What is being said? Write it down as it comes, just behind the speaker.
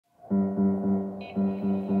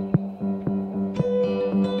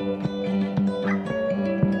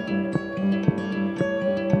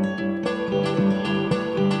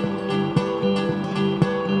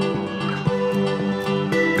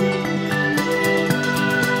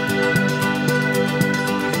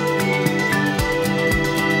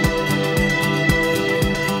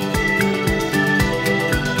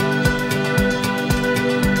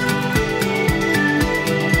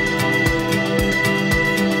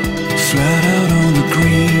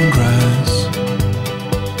green grass,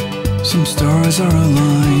 some stars are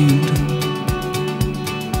aligned.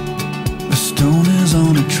 A stone is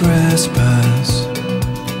on a trespass,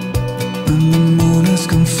 and the moon is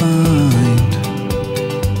confined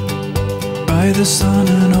by the sun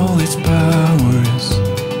and all its powers,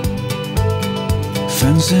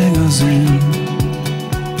 fencing us in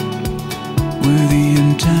with the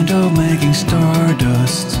intent of making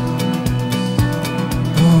stardust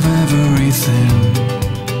of everything,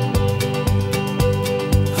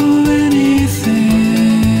 of anything.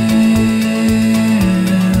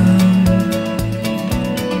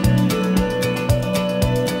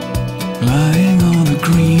 Lying on the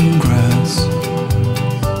green grass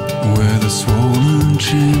with a swollen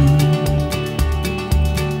chin,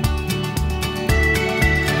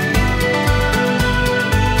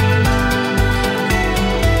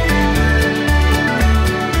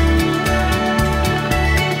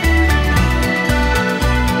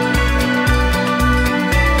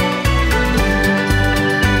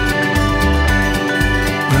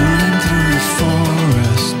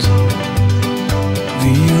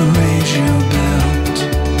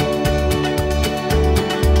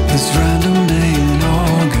 this random day in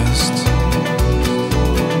August,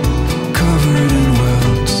 covered in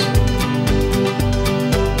welts.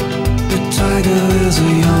 The tiger is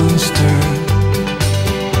a youngster,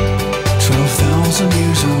 12,000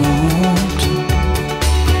 years old,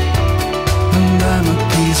 and I'm a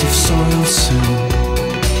piece of soil soon.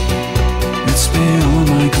 It's beyond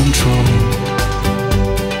my control.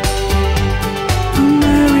 A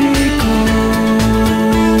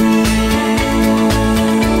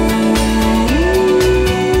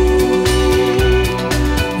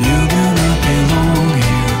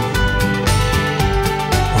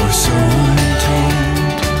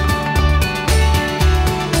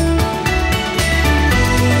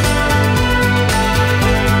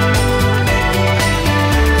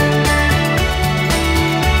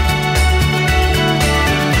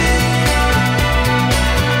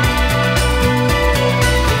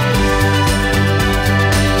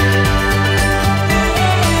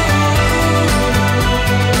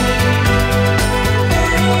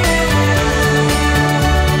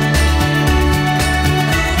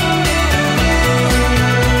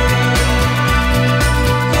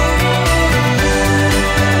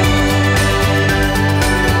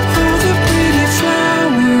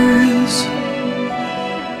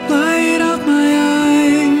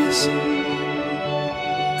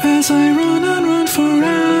as I run and run for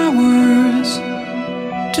hours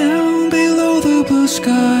down below the blue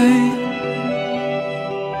sky,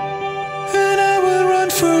 and I would run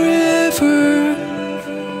forever,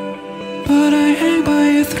 but I hang by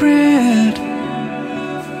a thread.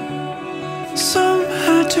 Some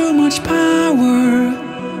had too much power,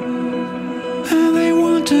 and they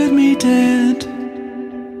wanted me dead.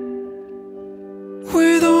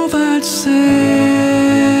 With all that said,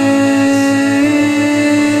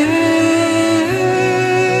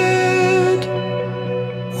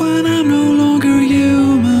 when I'm no longer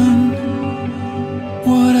human,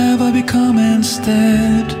 what have I become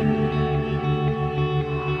instead?